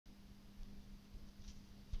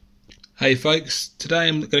Hey folks, today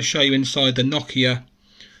I'm going to show you inside the Nokia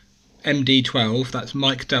MD-12, that's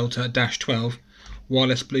Mike Delta -12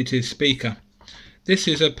 wireless Bluetooth speaker. This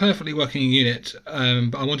is a perfectly working unit,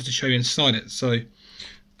 but I wanted to show you inside it. And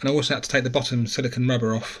I also had to take the bottom silicone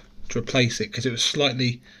rubber off to replace it because it was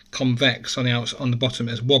slightly convex on the bottom.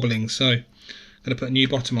 It was wobbling, so I'm going to put a new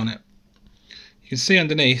bottom on it. You can see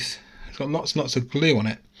underneath it's got lots and lots of glue on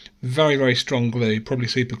it, very strong glue, probably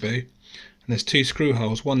super glue. And there's two screw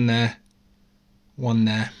holes, one there, one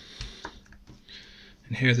there,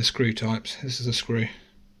 and here are the screw types. This is a screw,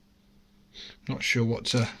 not sure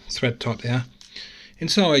what thread type they are.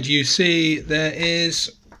 Inside you see there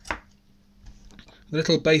is a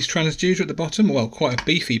little base transducer at the bottom, well, quite a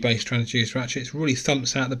beefy base transducer actually. It really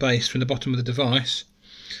thumps out the base from the bottom of the device,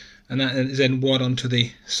 and that is then wired onto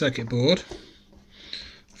the circuit board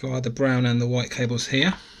via the brown and the white cables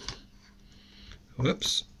here.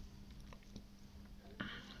 Whoops.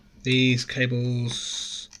 These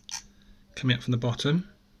cables coming up from the bottom,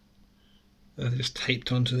 they're just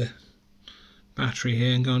taped onto the battery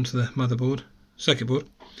here and go onto the motherboard, circuit board.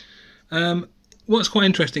 What's quite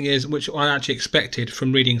interesting is, which I actually expected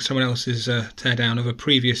from reading someone else's teardown of a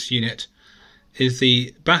previous unit, is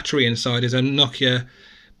the battery inside is a Nokia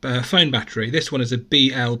phone battery. This one is a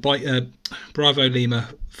Bravo Lima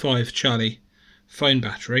 5 Charlie phone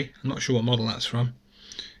battery. I'm not sure what model that's from.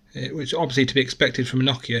 Which obviously to be expected from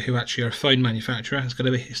Nokia, who actually are a phone manufacturer.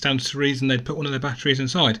 It stands to reason they'd put one of their batteries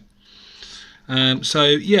inside. So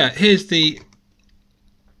yeah, here's the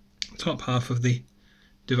top half of the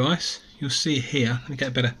device. You'll see here, let me get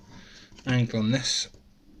a better angle on this.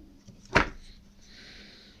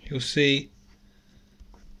 You'll see,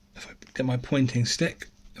 if I get my pointing stick,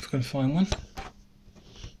 if I can find one,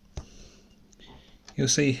 you'll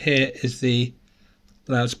see here is the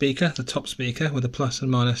loudspeaker, the top speaker with the plus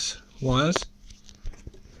and minus wires.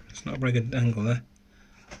 It's not a very good angle there.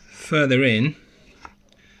 Further in,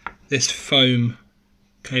 this foam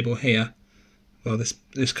cable here, well,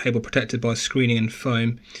 this cable protected by screening and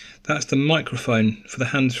foam, that's the microphone for the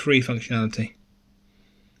hands-free functionality.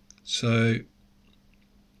 So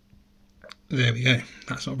there we go.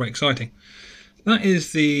 That's not very exciting. That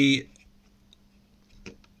is the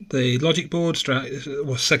logic board,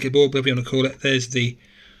 or circuit board, whatever you want to call it. There's the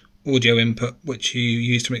audio input, which you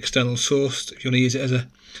use from external source if you want to use it as a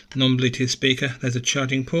non-Bluetooth speaker. There's a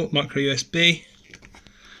charging port, micro USB,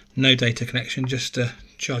 no data connection, just a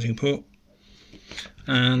charging port.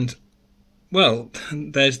 And well,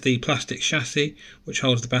 there's the plastic chassis which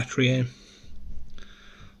holds the battery in.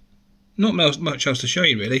 Not much else to show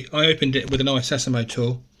you really. I opened it with an ISSMO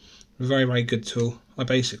tool, a very good tool. I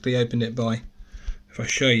basically opened it by, if I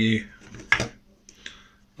show you,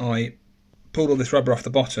 I pulled all this rubber off the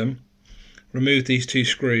bottom, removed these two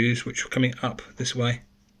screws which were coming up this way,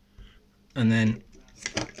 and then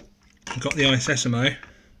got the ISSMO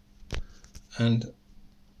and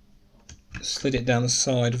slid it down the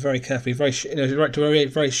side very carefully, right to a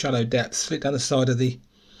very shallow depth, slid down the side of the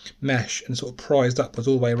mesh and sort of prized upwards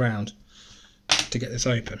all the way around to get this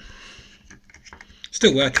open.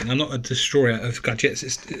 Still working. I'm not a destroyer of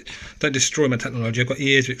gadgets. Don't destroy my technology. I've got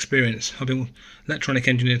years of experience. I've been electronic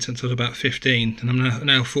engineer since I was about 15, and I'm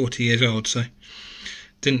now 40 years old, so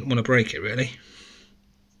didn't want to break it really.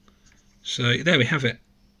 So there we have it.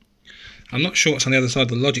 I'm not sure what's on the other side of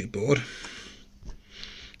the logic board.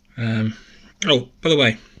 Oh, by the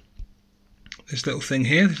way, this little thing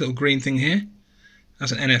here, this little green thing here,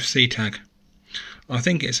 that's an NFC tag. I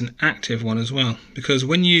think it's an active one as well, because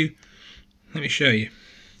when you, let me show you.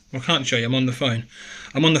 Well, I can't show you. I'm on the phone.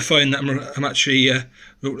 I'm on the phone that I'm actually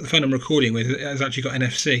the phone I'm recording with. It has actually got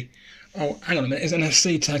NFC. Oh, hang on a minute. There's an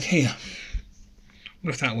NFC tag here. I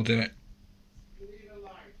wonder if that will do it.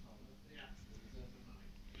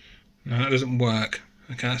 No, that doesn't work.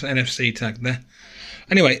 Okay, that's an NFC tag there.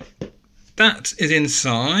 Anyway, that is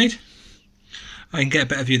inside. I can get a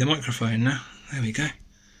better view of the microphone now. There we go.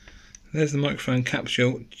 There's the microphone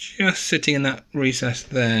capsule just sitting in that recess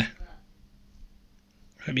there.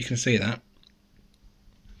 Hope you can see that.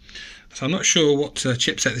 So I'm not sure what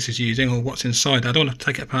chipset this is using or what's inside. I don't want to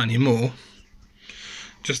take it apart anymore.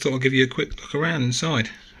 Just thought I'd give you a quick look around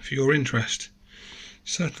inside for your interest.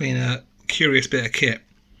 Certainly a curious bit of kit.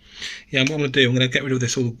 Yeah, what I'm going to do, I'm going to get rid of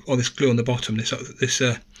this all this glue on the bottom, this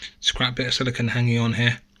scrap bit of silicone hanging on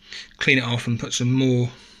here, clean it off and put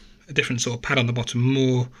a different sort of pad on the bottom,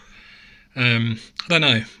 I don't know,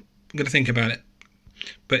 I'm going to think about it.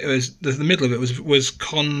 But it was the middle of it was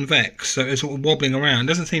convex, so it was sort of wobbling around. It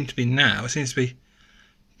doesn't seem to be now. It seems to be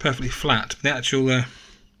perfectly flat. But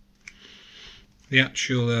the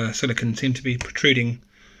actual silicone seemed to be protruding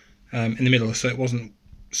in the middle, so it wasn't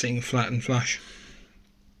seeing flat and flash.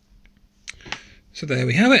 So there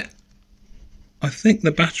we have it. I think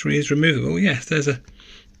the battery is removable. Yes, there's a,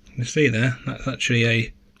 you see there, that's actually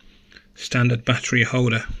a standard battery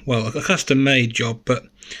holder. Well, a custom made job, but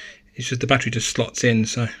it's just the battery just slots in.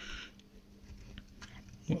 So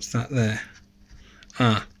what's that there?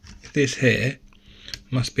 Ah, this here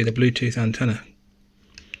must be the Bluetooth antenna.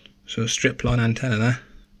 So a strip line antenna there.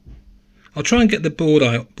 I'll try and get the board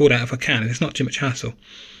out if I can, if it's not too much hassle.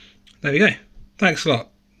 There we go. Thanks a lot.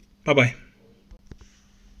 Bye bye.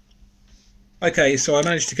 Okay, so I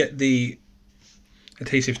managed to get the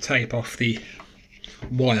adhesive tape off the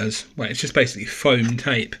wires. Well, it's just basically foam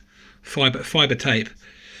tape, fibre tape,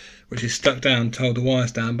 which is stuck down to hold the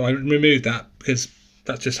wires down, but I removed that because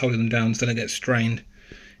that's just holding them down so they don't get strained.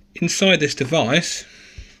 Inside this device,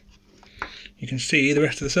 you can see the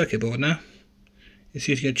rest of the circuit board now. It's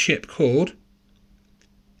using a chip called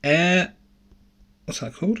what's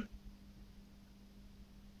that called?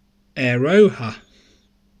 Aeroha,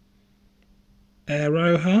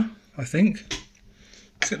 I think.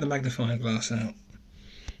 Let's get the magnifying glass out.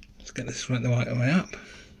 Let's get this right the right way up.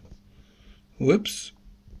 Whoops.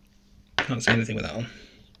 Can't see anything with that on.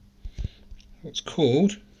 What's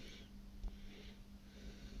called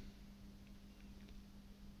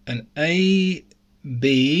an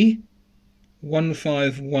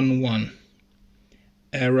AB1511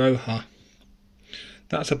 Aeroha.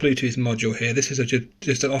 That's a Bluetooth module here. This is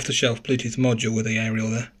just an off-the-shelf Bluetooth module with the aerial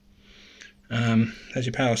there. There's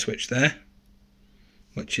your power switch there,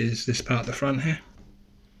 which is this part at the front here.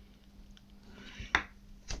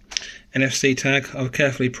 NFC tag. I've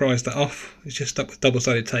carefully prized that off. It's just stuck with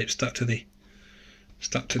double-sided tape stuck to the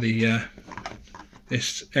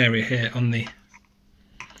this area here on the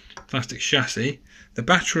plastic chassis. The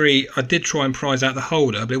battery, I did try and prise out the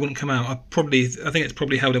holder, but it wouldn't come out. I think it's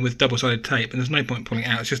probably held in with double-sided tape, and there's no point pulling it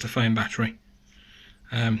out. It's just a foam battery.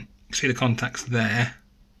 See the contacts there,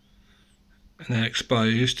 and they're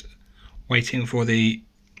exposed, waiting for the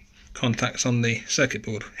contacts on the circuit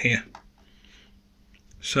board here.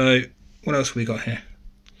 So what else have we got here?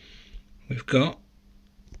 We've got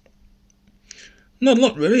not a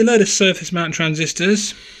lot really, a load of surface mount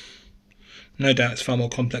transistors. No doubt it's far more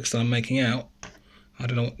complex than I'm making out. I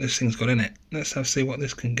don't know what this thing's got in it. Let's see what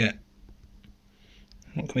this can get.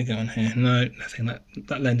 What can we get on here? No, nothing.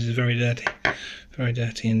 That lens is very dirty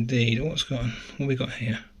indeed. What have we got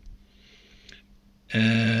here?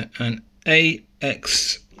 An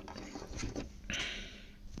AKS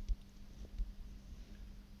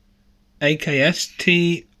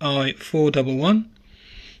TI411,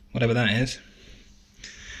 whatever that is.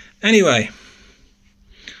 Anyway,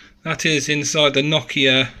 that is inside the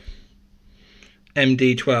Nokia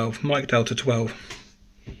MD-12, Mike Delta 12.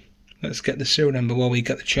 Let's get the serial number while we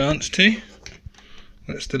get the chance to.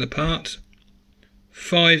 Let's do the part.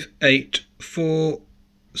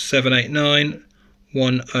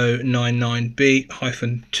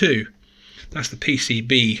 5847891099B-2. That's the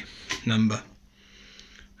PCB number.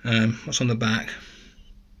 What's on the back?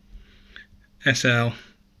 SL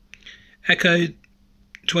Echo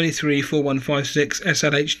 234156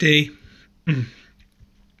 SLHD.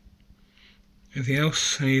 Anything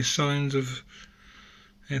else? Any signs of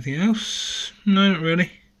anything else? No, not really.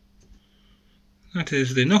 That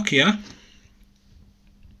is the Nokia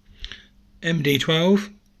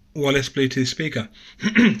MD-12 wireless Bluetooth speaker.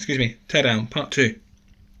 Excuse me, teardown part 2.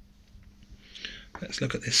 Let's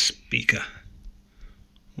look at this speaker.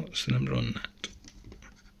 What's the number on that?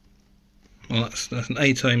 Well, that's an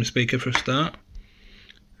 8-ohm speaker for a start.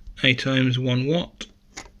 8 ohms, 1 watt.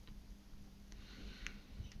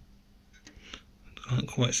 Can't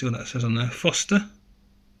quite see what that says on there. Foster.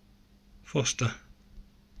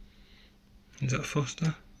 Is that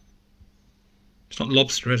Foster? It's not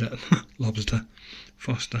lobster, is it? Lobster.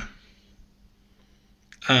 Foster.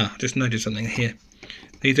 Ah, just noticed something here.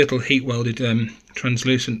 These little heat welded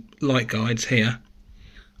translucent light guides here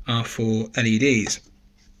are for LEDs,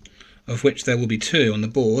 of which there will be 2 on the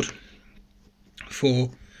board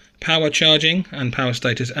for power charging and power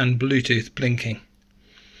status and Bluetooth blinking,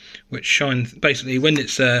 which shine basically when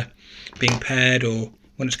it's being paired or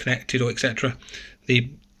when it's connected or etc.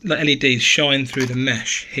 The LEDs shine through the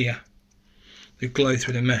mesh here. They glow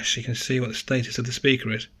through the mesh so you can see what the status of the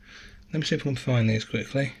speaker is. Let me see if I can find these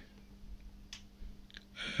quickly.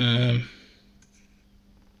 Or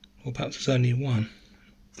perhaps there's only one.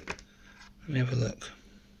 Let me have a look.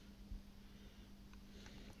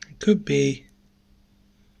 It could be,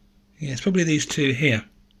 yeah, it's probably these 2 here.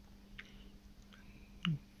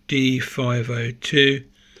 D502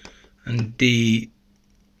 and D302.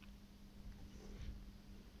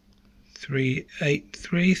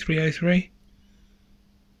 303, 303,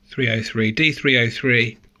 303,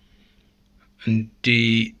 D303 and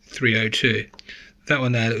D302. That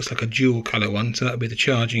one there looks like a dual colour one, so that would be the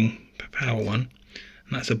charging power one.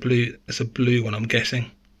 And that's a blue one, I'm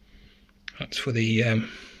guessing. That's for the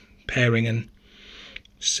pairing and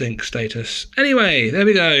sync status. Anyway, there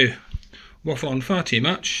we go. Waffle on far too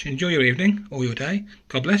much. Enjoy your evening or your day.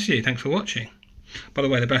 God bless you. Thanks for watching. By the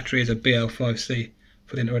way, the battery is a BL5C,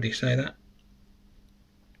 if I didn't already say that.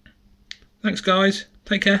 Thanks guys.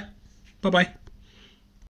 Take care. Bye bye.